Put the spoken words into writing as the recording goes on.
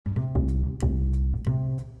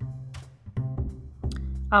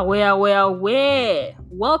Away.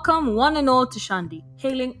 Welcome one and all to Shandi,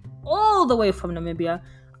 hailing all the way from Namibia.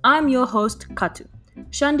 I'm your host, Katu.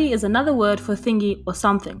 Shandi is another word for thingy or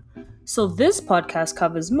something. So this podcast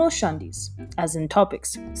covers most Shandis, as in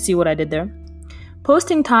topics. See what I did there?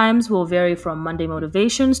 Posting times will vary from Monday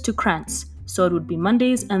motivations to krants. So it would be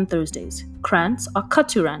Mondays and Thursdays. Krants are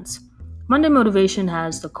Katu rants. Monday motivation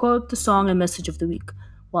has the quote, the song, and message of the week,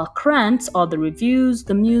 while krants are the reviews,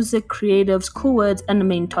 the music, creatives, cool words, and the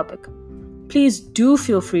main topic. Please do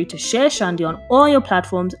feel free to share Shandi on all your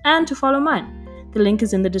platforms and to follow mine. The link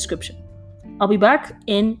is in the description. I'll be back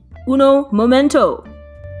in uno momento.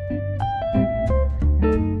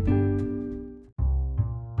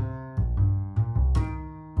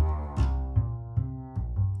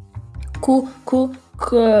 Cool.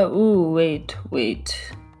 Ooh, wait.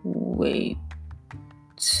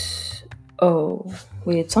 Oh,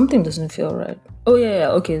 wait, something doesn't feel right. Oh, yeah,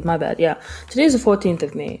 okay, my bad, yeah. Today's the 14th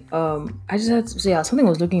of May. I just had to say, something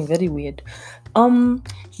was looking very weird.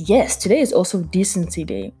 Yes, today is also Decency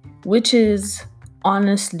Day, which is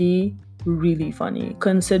honestly really funny,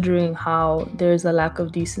 considering how there's a lack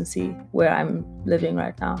of decency where I'm living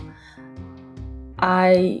right now.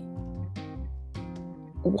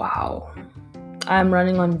 Wow. I'm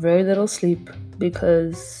running on very little sleep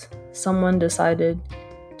because someone decided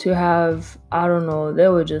to have, I don't know, they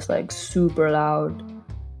were just like super loud,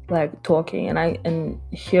 like talking, and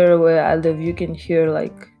here where I live you can hear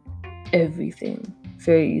like everything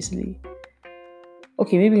very easily.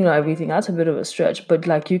 Okay, maybe not everything, that's a bit of a stretch, but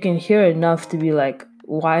like you can hear enough to be like,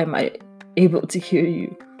 why am I able to hear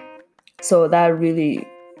you? So that really,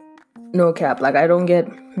 no cap, like I don't get,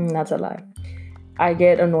 that's a lie. I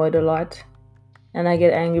get annoyed a lot and I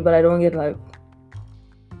get angry, but I don't get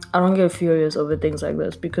furious over things like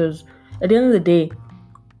this, because at the end of the day,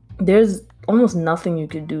 there's almost nothing you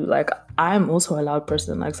could do. Like, I'm also a loud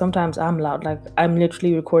person. Like, sometimes I'm loud. Like, I'm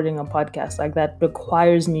literally recording a podcast. Like, that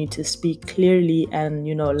requires me to speak clearly and,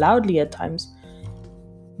 loudly at times.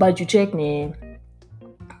 But you check me,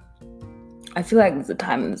 I feel like there's a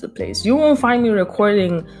time and there's a place. You won't find me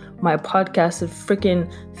recording my podcast at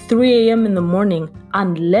freaking 3 a.m. in the morning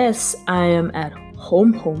unless I am at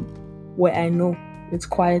home, where I know it's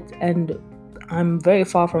quiet and I'm very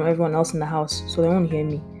far from everyone else in the house, so they won't hear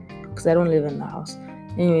me because I don't live in the house.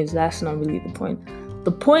 Anyways, that's not really the point.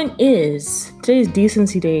 The point is, today is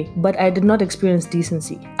Decency Day, but I did not experience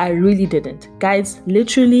decency. I really didn't. Guys,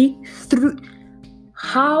 literally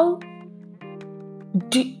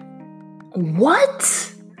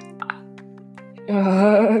what?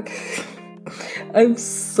 I'm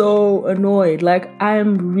so annoyed. Like,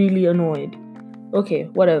 I'm really annoyed. Okay,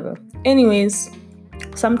 whatever. Anyways,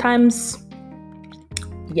 sometimes,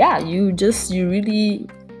 yeah, you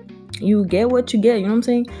get what you get, you know what I'm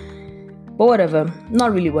saying? But whatever.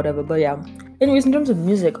 Not really whatever, but yeah. Anyways, in terms of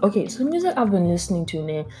music, okay, so music I've been listening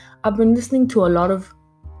to, I've been listening to a lot of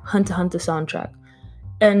Hunter x Hunter soundtrack.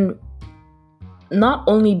 And not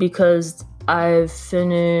only because I've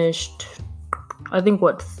finished, I think,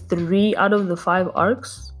 3 out of the 5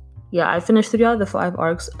 arcs? Yeah, I finished 3 out of the 5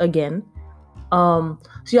 arcs again. So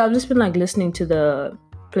yeah, I've just been like listening to the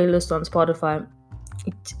playlist on Spotify,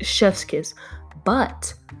 Chef's Kiss.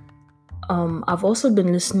 But I've also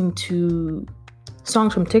been listening to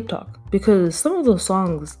songs from TikTok, because some of those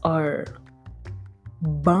songs are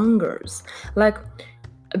bangers. Like,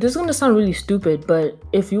 this is gonna sound really stupid, but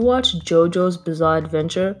if you watch JoJo's Bizarre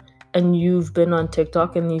Adventure and you've been on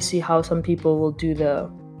TikTok and you see how some people will do the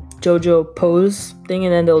JoJo pose thing,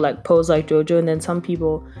 and then they'll like pose like JoJo, and then some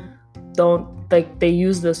people don't, like, they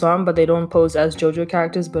use the song but they don't pose as JoJo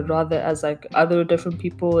characters but rather as like other different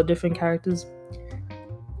people or different characters.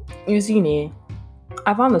 You see,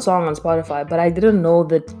 I found the song on Spotify, but I didn't know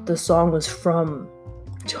that the song was from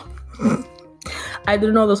I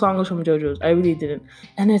didn't know the song was from JoJo's. I really didn't.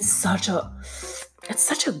 And it's such a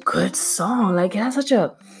good song. Like, it has such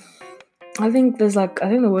a, I think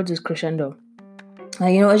the word is crescendo.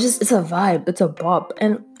 Like, it's a vibe. It's a bop.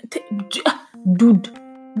 And dude.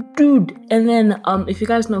 And then if you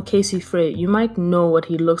guys know Casey Frey, you might know what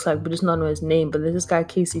he looks like, but just not know his name. But there's this guy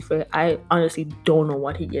Casey Frey. I honestly don't know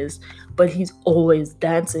what he is, but he's always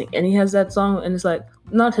dancing. And he has that song, and it's like,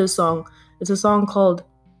 not his song. It's a song called,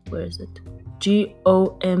 where is it?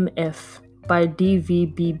 GOMF by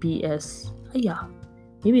DVBBS. Yeah,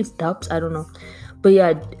 maybe it's Dubs, I don't know. But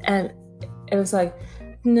yeah, and it's like,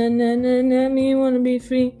 na na na na, me wanna be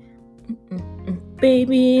free,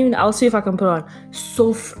 baby. I'll see if I can put on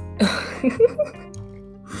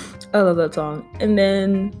I love that song. And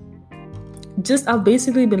then I've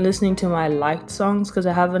basically been listening to my liked songs because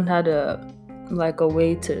I haven't had a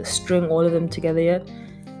way to string all of them together yet.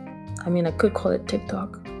 I mean, I could call it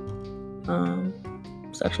TikTok.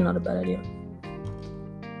 It's actually not a bad idea.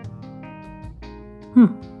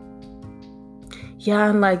 Yeah,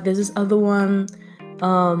 and like there's this other one.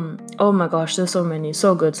 Oh my gosh, there's so many.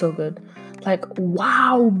 So good, so good. Like,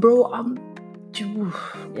 wow, bro.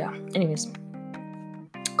 Yeah. Anyways,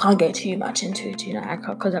 can't get too much into it,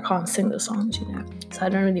 because I can't sing the songs, So I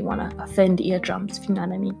don't really want to offend eardrums, if you know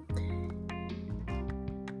what I mean.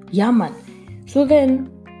 Yeah, man. So then,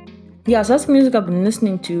 yeah, so that's the music I've been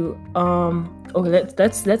listening to. Okay,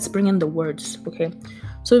 let's bring in the words. Okay,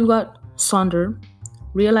 so we've got Sonder.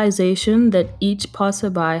 Realization that each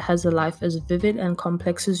passerby has a life as vivid and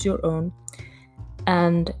complex as your own,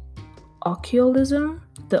 and occultism,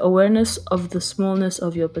 the awareness of the smallness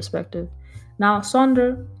of your perspective. Now,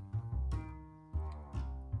 Sonder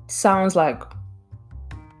sounds like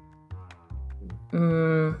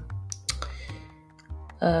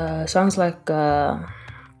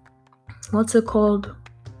what's it called?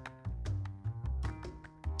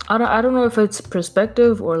 I don't know if it's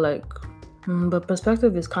perspective or like. But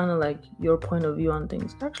perspective is kind of like your point of view on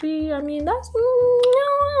things. Actually, I mean that's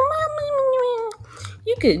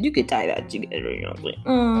you could tie that together.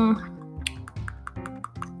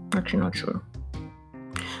 Actually, not sure.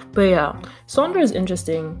 But yeah, Sonder is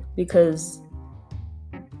interesting because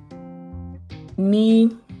me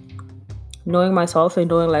knowing myself and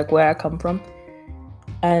knowing like where I come from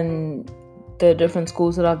and the different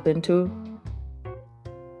schools that I've been to.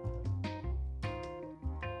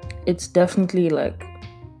 It's definitely like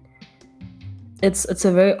it's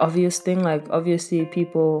a very obvious thing. Like obviously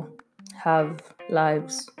people have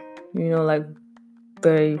lives, like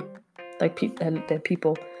very like they're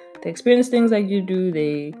people. They experience things like you do.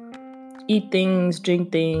 They eat things,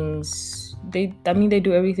 drink things. They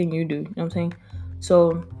do everything you do. You know what I'm saying?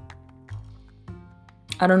 So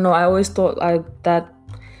I don't know. I always thought I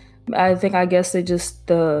guess they just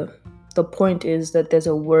the point is that there's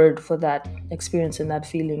a word for that experience and that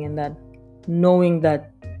feeling and that knowing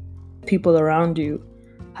that people around you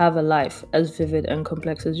have a life as vivid and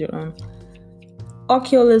complex as your own.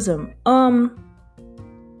 Occultism.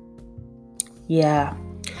 Yeah.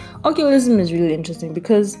 Occultism is really interesting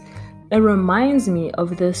because it reminds me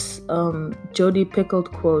of this Jodi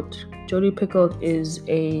Picoult quote. Jodi Picoult is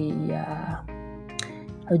a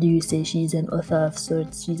how do you say, she's an author of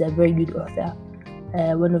sorts. She's a very good author.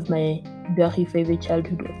 One of my very favorite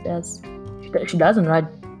childhood authors. She doesn't write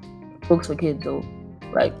books for kids though.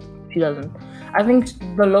 Like, she doesn't. I think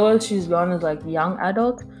the lowest she's gone is like young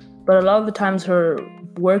adult, but a lot of the times her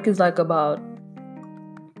work is like about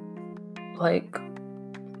like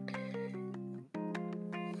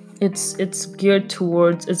it's geared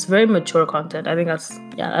towards, it's very mature content. I think that's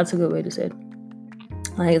a good way to say it.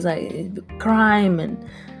 Like it's like crime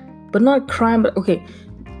but not crime, but okay.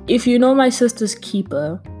 If you know My Sister's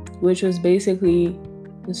Keeper, which was basically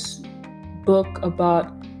this book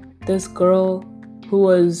about this girl who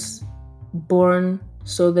was born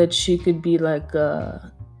so that she could be like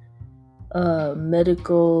a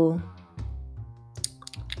medical,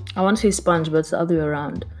 I want to say sponge, but it's the other way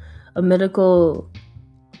around. A medical,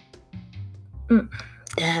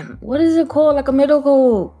 damn, what is it called? Like a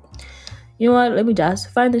medical, you know what? Let me just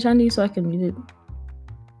find the shandy so I can read it.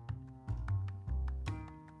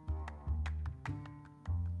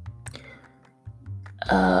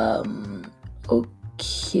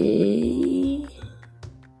 Okay.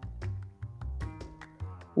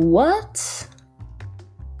 What?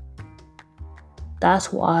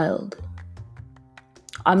 That's wild.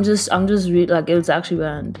 I'm just reading, like, it's actually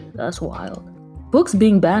banned. That's wild. Books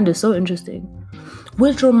being banned is so interesting.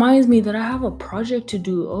 Which reminds me that I have a project to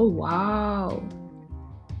do. Oh, wow.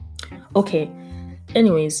 Okay.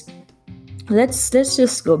 Anyways, let's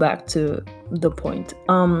just go back to the point.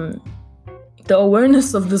 The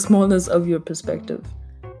awareness of the smallness of your perspective.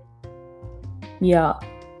 Yeah.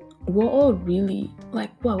 We're all really,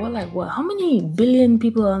 like, what? How many billion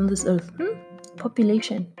people are on this earth?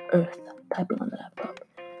 Population, Earth. Typing on the laptop.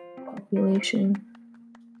 Population,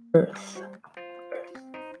 Earth.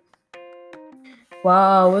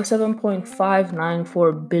 Wow, we're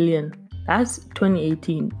 7.594 billion. That's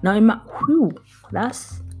 2018. Now,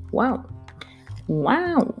 that's wow.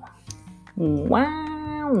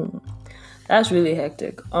 That's really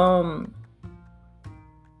hectic.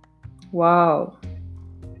 Wow.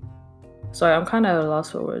 Sorry, I'm kind of at a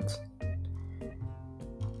loss for words.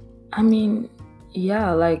 I mean,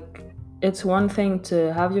 yeah, like, it's one thing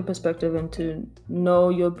to have your perspective and to know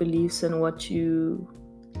your beliefs and what you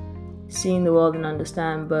see in the world and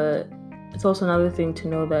understand, but it's also another thing to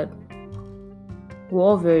know that we're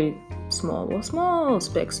all very small. We're small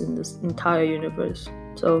specks in this entire universe.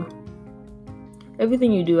 So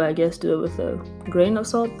everything you do, I guess, do it with a grain of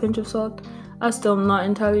salt, pinch of salt. I'm still not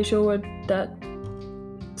entirely sure what that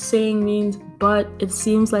saying means, but it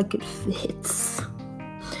seems like it fits.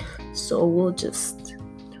 So we'll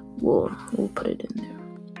put it in there.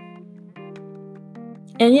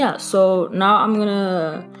 And yeah, so now I'm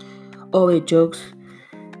gonna, oh wait, jokes.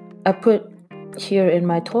 I put here in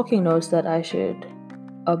my talking notes that I should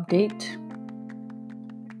update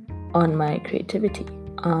on my creativity.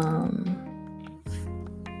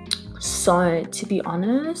 So to be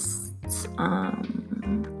honest,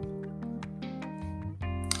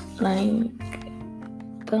 like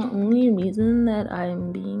the only reason that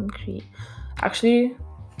I'm being creative, actually,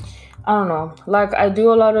 I don't know. Like I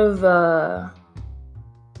do a lot of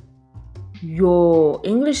your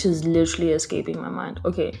English is literally escaping my mind.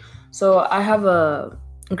 Okay, so I have a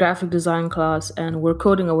graphic design class and we're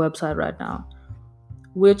coding a website right now,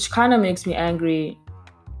 which kind of makes me angry,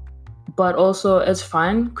 but also it's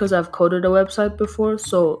fine because I've coded a website before,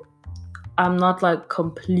 so I'm not like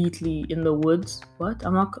completely in the woods.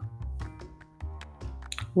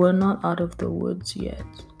 We're not out of the woods yet.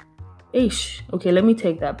 Ish. Okay, let me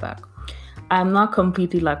take that back. I'm not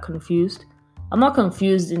completely like confused. I'm not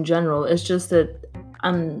confused in general. It's just that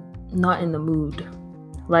I'm not in the mood.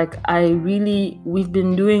 Like we've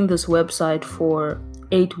been doing this website for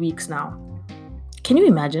 8 weeks now. Can you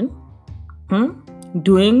imagine?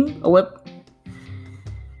 Doing a web...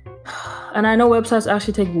 And I know websites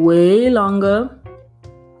actually take way longer.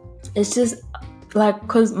 It's just like,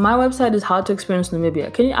 because my website is how to experience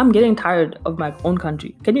Namibia. I'm getting tired of my own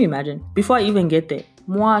country. Can you imagine? Before I even get there,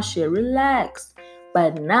 relax.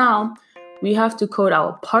 But now we have to code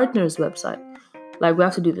our partner's website. Like we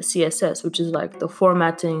have to do the CSS, which is like the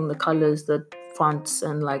formatting, the colors, the fonts,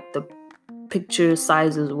 and like the picture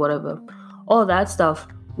sizes, whatever. All that stuff,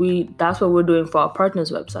 that's what we're doing for our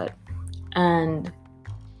partner's website. And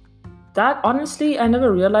that, honestly, I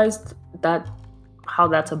never realized how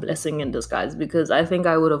that's a blessing in disguise, because I think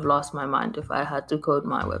I would have lost my mind if I had to code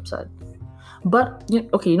my website. But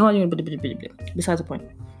okay, you know what? Besides the point.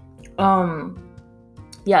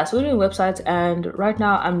 Yeah, so we're doing websites, and right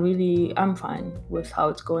now I'm fine with how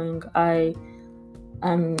it's going. I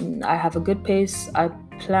have a good pace. I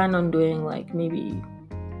plan on doing like maybe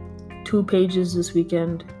 2 pages this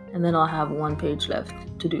weekend, and then I'll have 1 page left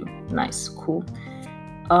to do. Nice, cool.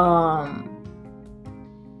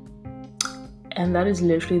 And that is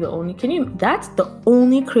literally that's the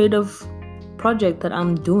only creative project that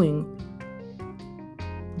I'm doing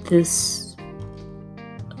this,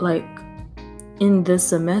 like, in this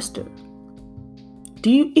semester.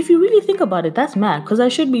 If you really think about it, that's mad, because I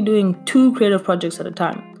should be doing 2 creative projects at a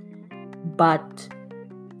time, but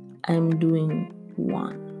I'm doing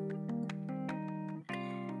 1.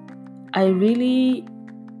 I really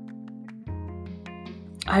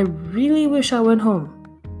wish I went home.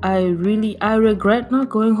 I regret not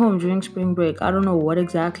going home during spring break. I don't know what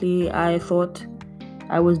exactly I thought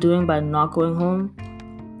I was doing by not going home.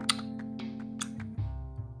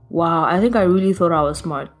 Wow, I think I really thought I was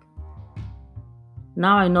smart.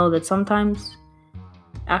 Now I know that sometimes,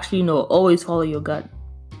 actually, no, always follow your gut.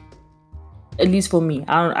 At least for me.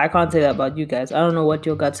 I can't say that about you guys. I don't know what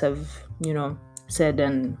your guts have, said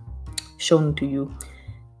and shown to you.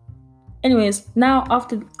 Anyways, now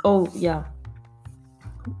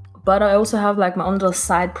but I also have like my own little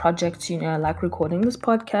side projects, like recording this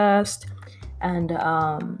podcast and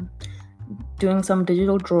doing some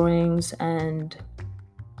digital drawings and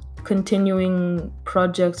continuing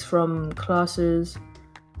projects from classes,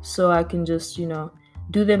 so I can just,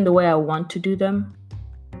 do them the way I want to do them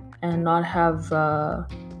and not have,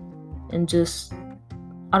 and just,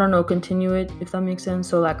 I don't know, continue it, if that makes sense.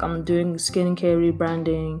 So like I'm doing skincare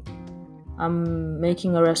rebranding, I'm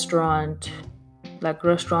making a restaurant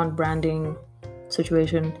restaurant branding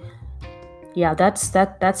situation. Yeah,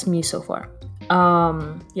 that's me so far.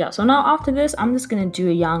 So now after this, I'm just gonna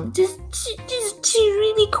do just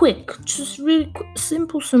really quick,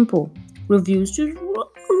 simple reviews, just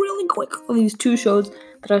really quick of these 2 shows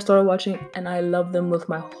that I started watching, and I love them with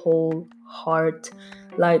my whole heart.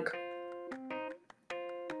 Like,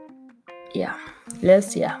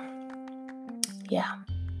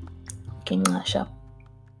 King Mashup.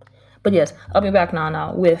 But yes, I'll be back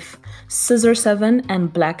now with Scissor 7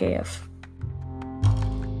 and Black AF.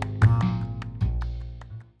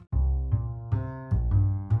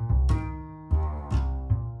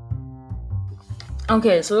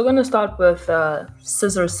 Okay, so we're going to start with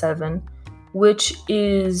Scissor 7, which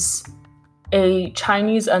is a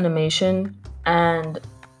Chinese animation, and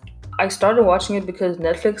I started watching it because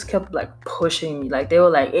Netflix kept like pushing me. Like they were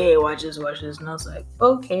like, hey, watch this, and I was like,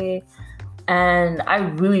 okay. and I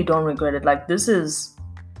really don't regret it. Like, this is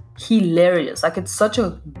hilarious. Like, it's such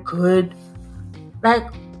a good, like,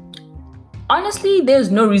 honestly,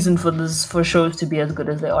 there's no reason for shows to be as good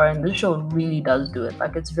as they are, and this show really does do it.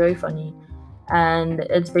 Like, it's very funny, and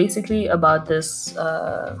it's basically about this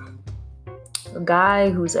guy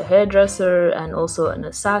who's a hairdresser and also an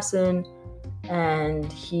assassin,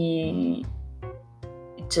 and he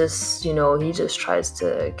just tries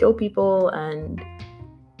to kill people, and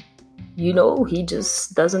he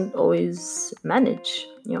just doesn't always manage.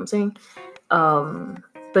 You know what I'm saying?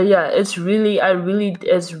 But yeah, it's really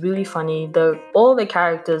funny. All the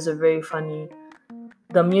characters are very funny.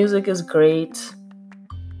 The music is great.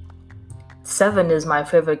 Seven is my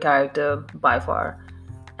favorite character by far,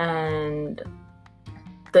 and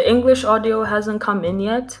the English audio hasn't come in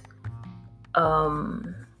yet.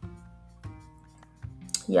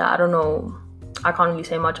 Yeah, I don't know. I can't really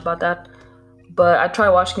say much about that. But I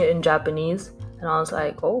tried watching it in Japanese, and I was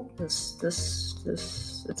like, oh, this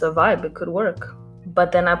it's a vibe. It could work.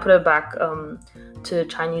 But then I put it back to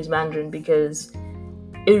Chinese Mandarin because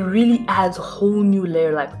it really adds a whole new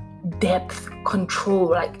layer, like depth,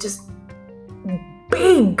 control, like just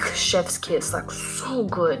big chef's kiss, like so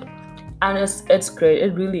good. And it's great.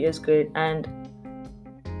 It really is great. And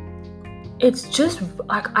it's just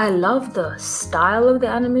like, I love the style of the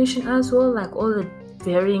animation as well, like all the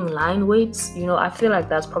varying line weights. I feel like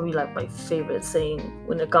that's probably like my favorite thing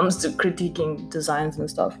when it comes to critiquing designs and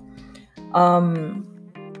stuff.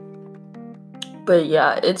 But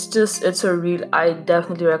yeah, I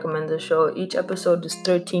definitely recommend the show. Each episode is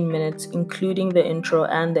 13 minutes, including the intro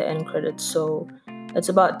and the end credits, so it's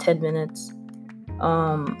about 10 minutes.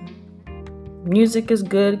 Music is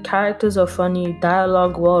good, characters are funny,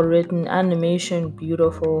 dialogue well written, animation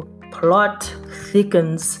beautiful, plot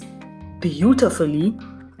thickens beautifully.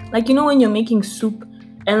 Like, when you're making soup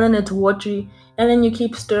and then it's watery and then you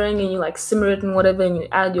keep stirring and you like simmer it and whatever, and you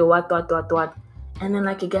add your what, and then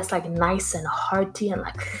like it gets like nice and hearty and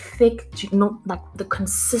like thick, like the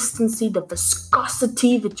consistency, the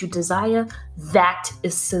viscosity that you desire. That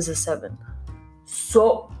is Scissor 7.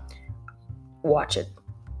 So watch it.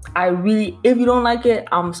 If you don't like it,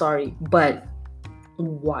 I'm sorry, but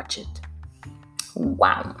watch it.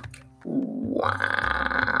 Wow.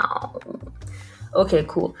 Okay,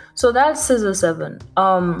 cool. So that's Scissor 7.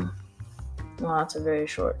 Well, that's a very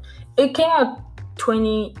short. It came out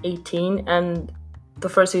 2018, and the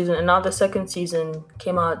first season, and now the second season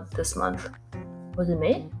came out this month. Was it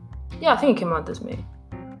May? Yeah, I think it came out this May.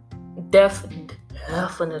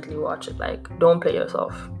 Definitely watch it. Like, don't play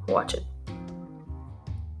yourself. Watch it.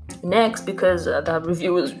 Next, because that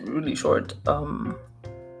review was really short,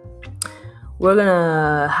 we're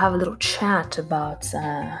gonna have a little chat about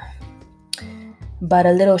a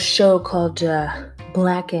little show called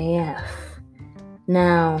Black AF.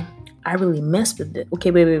 Now, I really messed with it.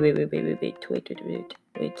 Okay, wait.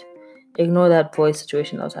 Ignore that voice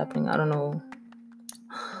situation that was happening. I don't know.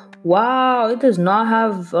 Wow, it does not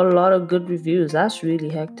have a lot of good reviews. That's really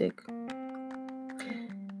hectic.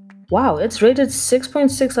 Wow, it's rated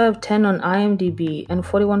 6.6 out of 10 on IMDb and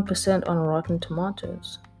 41% on Rotten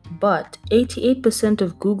Tomatoes. But 88%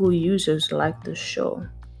 of Google users like this show.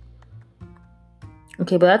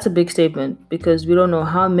 Okay, but that's a big statement because we don't know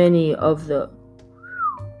how many of the...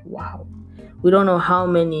 We don't know how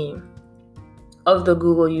many of the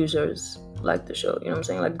Google users like the show. You know what I'm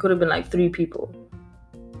saying? Like, it could have been like 3 people.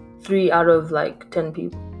 3 out of like 10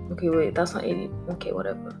 people. Okay, wait, that's not 80. Okay,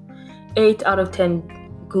 whatever. 8 out of 10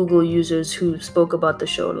 Google users who spoke about the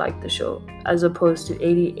show like the show, as opposed to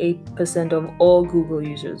 88% of all Google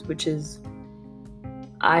users, which is...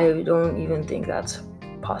 I don't even think that's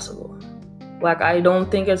possible. Like, I don't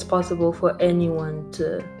think it's possible for everyone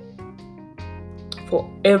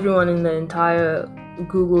in the entire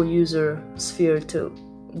Google user sphere to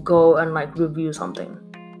go and like review something.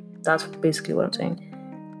 That's basically what I'm saying.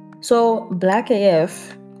 So, Black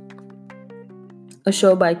AF, a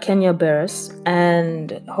show by Kenya Barris,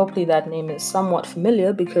 and hopefully that name is somewhat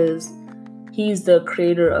familiar because he's the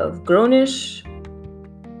creator of Grownish.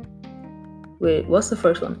 Wait, what's the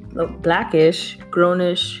first one? No, Blackish,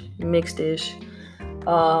 Grownish, Mixedish.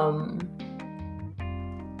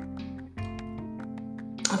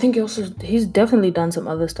 I think he's definitely done some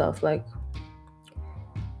other stuff. Like,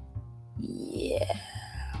 yeah,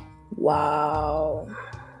 wow.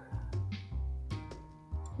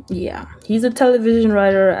 Yeah, he's a television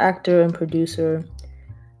writer, actor, and producer.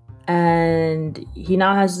 And he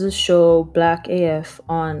now has this show, Black AF,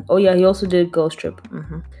 on... Oh yeah, he also did Ghost Trip.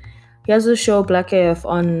 He has this show, Black AF,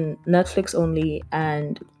 on Netflix only,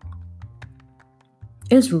 and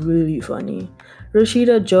It's really funny.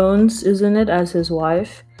 Rashida Jones is in it as his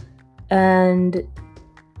wife, and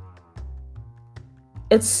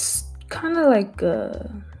it's kind of like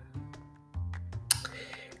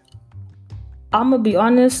I'm gonna be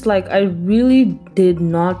honest, like I really did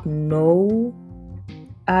not know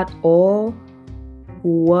at all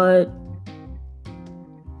what,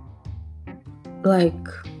 like,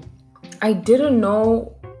 I didn't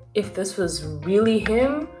know if this was really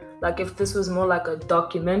him, like if this was more like a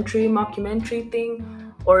mockumentary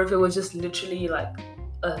thing, or if it was just literally like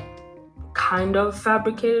a kind of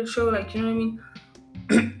fabricated show, like, you know what I mean?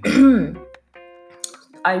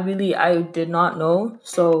 I did not know,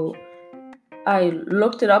 so I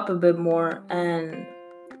looked it up a bit more, and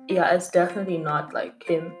yeah, it's definitely not like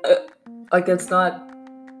him. Like, it's not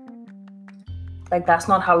like, that's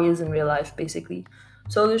not how he is in real life, basically.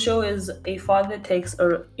 So the show is a father takes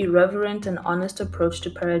a irreverent and honest approach to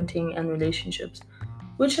parenting and relationships,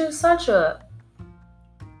 which is such a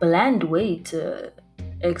bland way to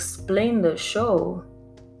explain the show.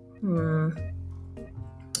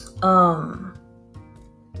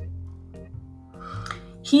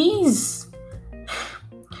 He's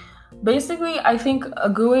basically, I think a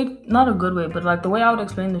good way, not a good way, but like the way I would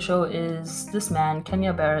explain the show is this man,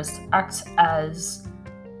 Kenya Barris, acts as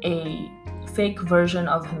a fake version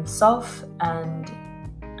of himself and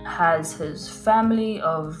has his family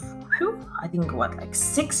of, I think, like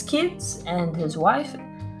 6 kids and his wife,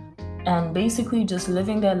 and basically just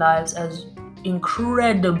living their lives as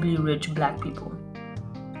incredibly rich Black people.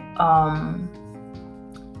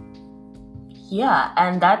 Yeah,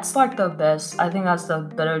 and that's like the best. I think that's the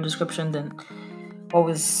better description than what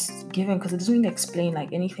was given, because it doesn't really explain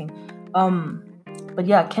like anything. But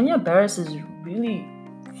yeah, Kenya Barris is really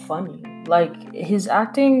funny. Like, his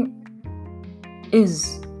acting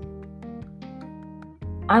is,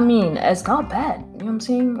 I mean, it's not bad. You know what I'm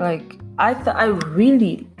saying? Like, I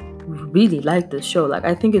really, really like this show. Like,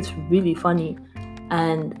 I think it's really funny,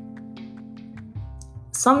 and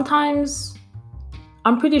sometimes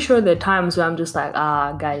I'm pretty sure there are times where I'm just like,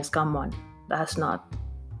 guys, come on, that's not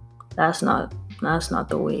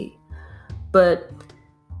the way. But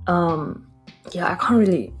yeah, I can't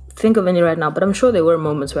really think of any right now, but I'm sure there were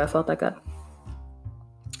moments where I felt like that.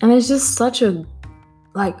 And it's just such a,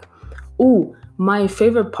 like, my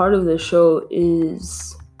favorite part of the show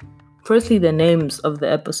is, firstly, the names of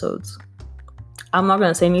the episodes. I'm not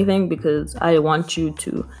gonna say anything because I want you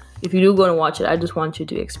to, if you do go and watch it, I just want you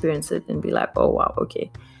to experience it and be like, oh wow,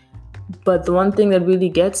 okay. But the one thing that really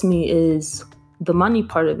gets me is the money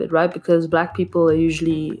part of it, right? Because Black people are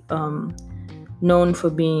usually known for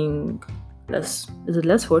being less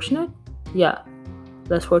fortunate? Yeah,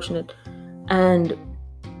 less fortunate. And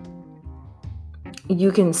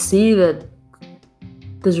you can see that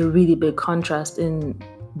there's a really big contrast in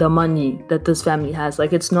the money that this family has.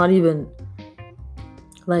 Like, it's not even,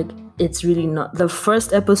 like, it's really not. The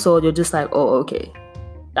first episode, you're just like, oh, okay,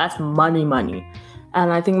 that's money.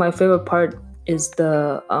 And I think my favorite part is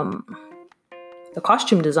the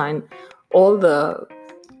costume design. All the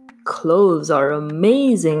clothes are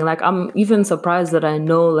amazing. Like, I'm even surprised that I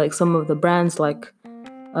know like some of the brands, like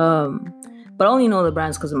but I only know the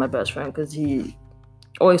brands because of my best friend, because he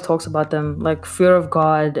always talks about them, like Fear of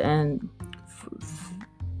God and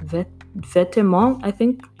Vetements, I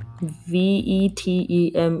think, Vetements.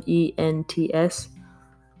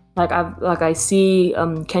 Like, I see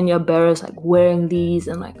Kenya Barris like wearing these,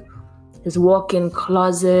 and like his walk-in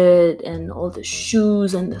closet, and all the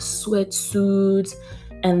shoes and the sweatsuits.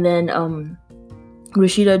 And then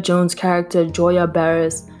Rashida Jones' character, Joya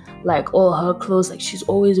Barris, like all her clothes, like she's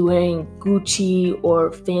always wearing Gucci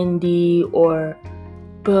or Fendi or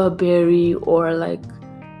Burberry or like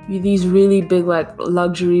these really big like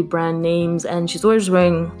luxury brand names, and she's always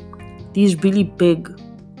wearing these really big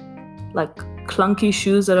like clunky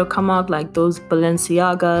shoes that have come out, like those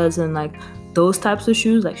Balenciagas and like those types of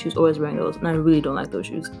shoes. Like, she's always wearing those, and I really don't like those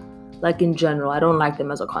shoes. Like, in general, I don't like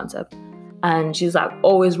them as a concept. And she's like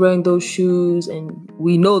always wearing those shoes, and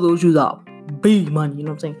we know those shoes are big money, you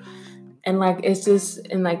know what I'm saying? And like, it's just,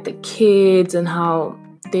 and like the kids and how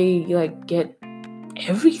they like get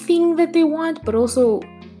everything that they want, but also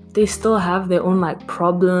they still have their own like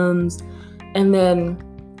problems. And then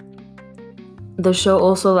the show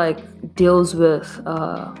also like deals with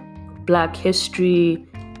Black history,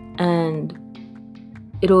 and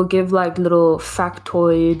it'll give like little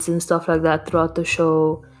factoids and stuff like that throughout the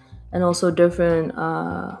show, and also different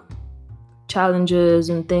challenges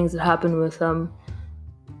and things that happen with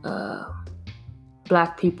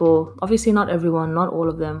Black people. Obviously not everyone, not all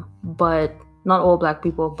of them, but not all Black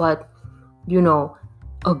people, but you know,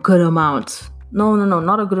 a good amount. No,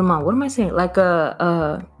 not a good amount. What am I saying? Like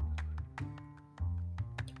a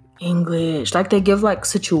English. Like they give like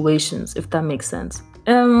situations, if that makes sense.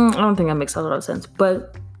 I don't think that makes a lot of sense,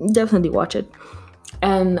 but definitely watch it.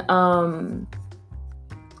 And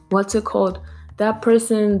what's it called? That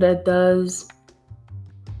person that does.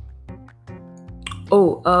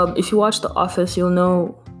 Oh, if you watch The Office, you'll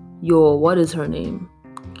know what is her name?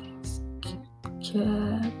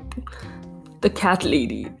 The cat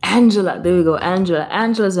lady, Angela. There we go, Angela.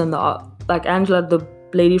 Angela's in Angela, the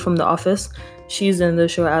lady from The Office. She's in the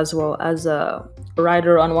show as well as a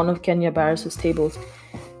writer on one of Kenya Barris's tables.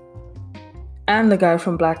 And the guy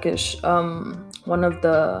from Blackish, one of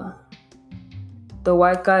the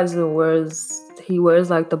white guys that wears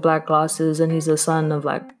like the black glasses, and he's the son of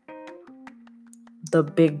like the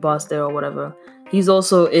big boss there or whatever. He's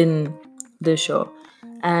also in this show,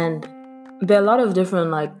 and there are a lot of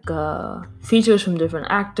different like features from different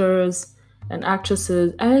actors and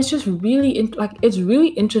actresses, and it's just really it's really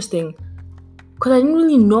interesting because I didn't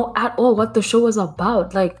really know at all what the show was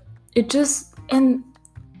about. Like it just, and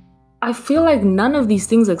I feel like none of these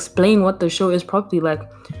things explain what the show is properly. Like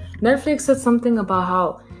Netflix said something about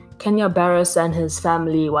how Kenya Barris and his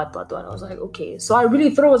family, what. I was like, okay. So I really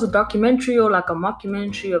thought it was a documentary or like a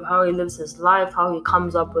mockumentary of how he lives his life, how he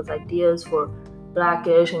comes up with ideas for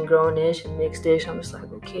Blackish and Grownish and Mixedish. I'm just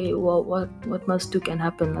like, okay, well, what must do can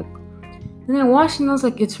happen? Like, and I watched and I was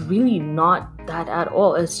like, it's really not that at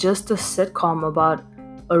all. It's just a sitcom about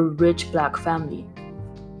a rich black family.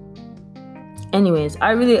 Anyways,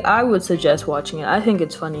 I would suggest watching it. I think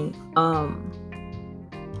it's funny.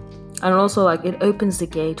 And also, like, it opens the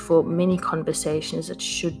gate for many conversations that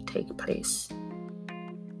should take place.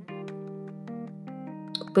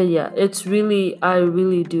 But yeah, I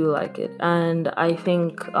really do like it. And I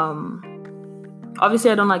think, obviously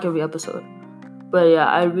I don't like every episode. But yeah,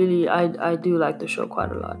 I do like the show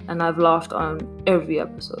quite a lot. And I've laughed on every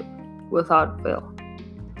episode without fail.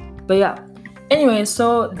 But yeah. Anyway,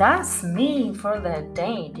 so that's me for the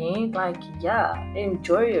day, dude. Like, yeah,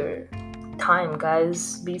 enjoy your time,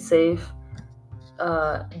 guys. Be safe.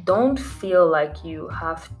 Don't feel like you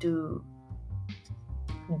have to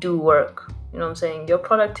do work. You know what I'm saying? Your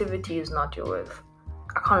productivity is not your worth.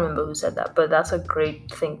 I can't remember who said that, but that's a great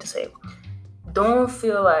thing to say. Don't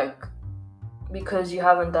feel like because you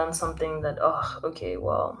haven't done something that, okay,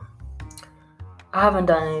 well, I haven't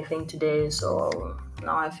done anything today, so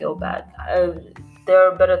now I feel bad. There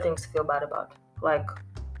are better things to feel bad about, like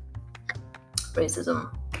racism,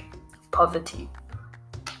 poverty,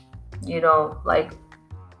 like,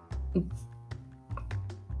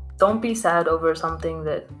 don't be sad over something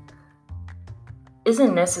that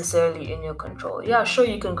isn't necessarily in your control. Yeah, sure,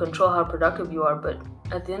 you can control how productive you are, but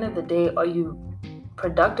at the end of the day, are you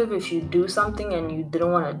productive if you do something and you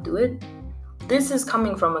didn't want to do it? This is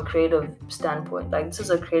coming from a creative standpoint. Like, this is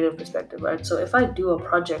a creative perspective, right? So if I do a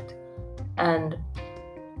project and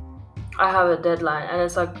I have a deadline, and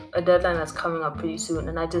it's like a deadline that's coming up pretty soon,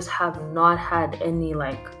 and I just have not had any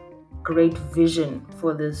like great vision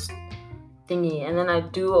for this thingy, and then I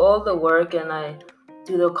do all the work and I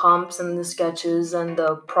do the comps and the sketches and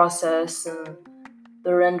the process and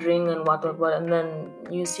the rendering and what, and then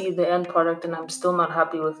you see the end product and I'm still not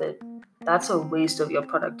happy with it. That's a waste of your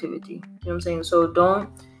productivity. You know what I'm saying? So don't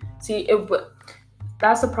see it.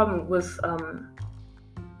 That's the problem with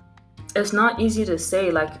it's not easy to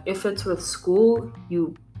say. Like, if it's with school,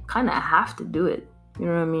 you kind of have to do it. You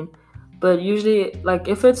know what I mean? But usually, like,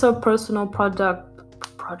 if it's a personal product,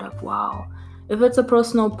 wow. If it's a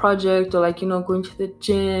personal project, or like, going to the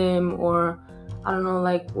gym, or I don't know,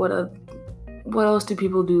 like, what else do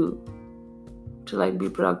people do to like be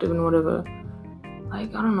productive and whatever?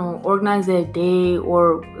 Like, I don't know, organize their day,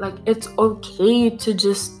 or like, it's okay to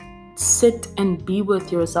just sit and be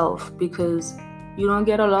with yourself, because you don't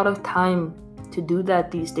get a lot of time to do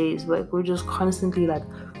that these days. Like, we're just constantly like,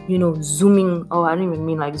 zooming. Oh, I don't even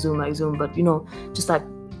mean like zoom, but just like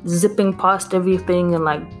zipping past everything and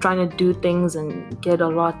like trying to do things and get a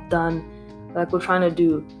lot done. Like, we're trying to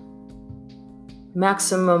do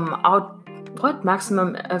maximum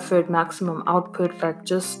effort, maximum output. Like,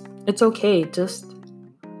 just, it's okay. Just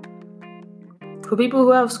for people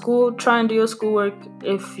who have school, try and do your schoolwork.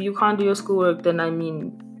 If you can't do your schoolwork, then I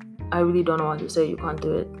really don't know what to say. You can't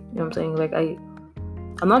do it. You know what I'm saying? Like,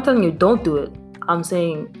 I'm not telling you don't do it. I'm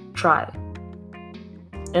saying try.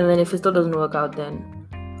 And then if it still doesn't work out, then,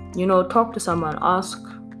 talk to someone. Ask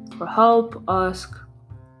for help. Ask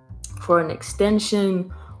for an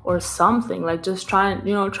extension or something. Like, just try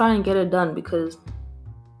and get it done, because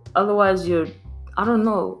otherwise I don't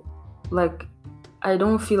know. Like, I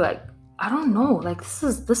don't feel like I don't know. Like this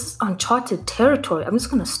is uncharted territory. I'm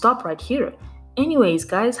just gonna stop right here. Anyways,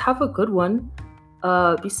 guys, have a good one.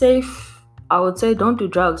 Be safe. I would say don't do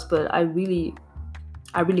drugs, but I really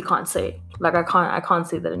can't say. Like I can't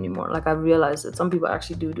say that anymore. Like I've realized that some people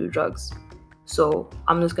actually do drugs. So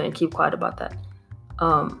I'm just gonna keep quiet about that.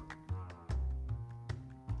 Um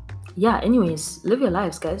yeah, anyways, live your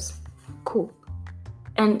lives, guys. Cool.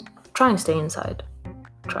 And try and stay inside.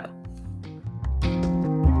 Try.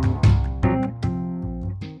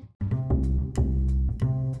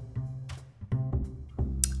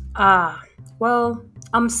 Ah, well,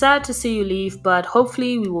 I'm sad to see you leave, but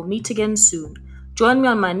hopefully we will meet again soon. Join me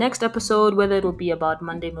on my next episode, whether it will be about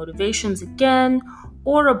Monday motivations again,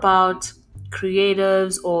 or about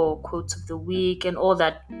creatives or quotes of the week and all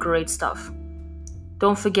that great stuff.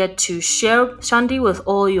 Don't forget to share Shanti with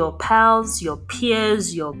all your pals, your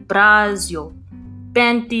peers, your bras, your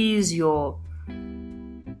panties, your,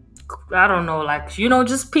 I don't know, like,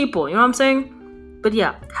 just people, you know what I'm saying? But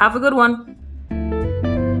yeah, have a good one.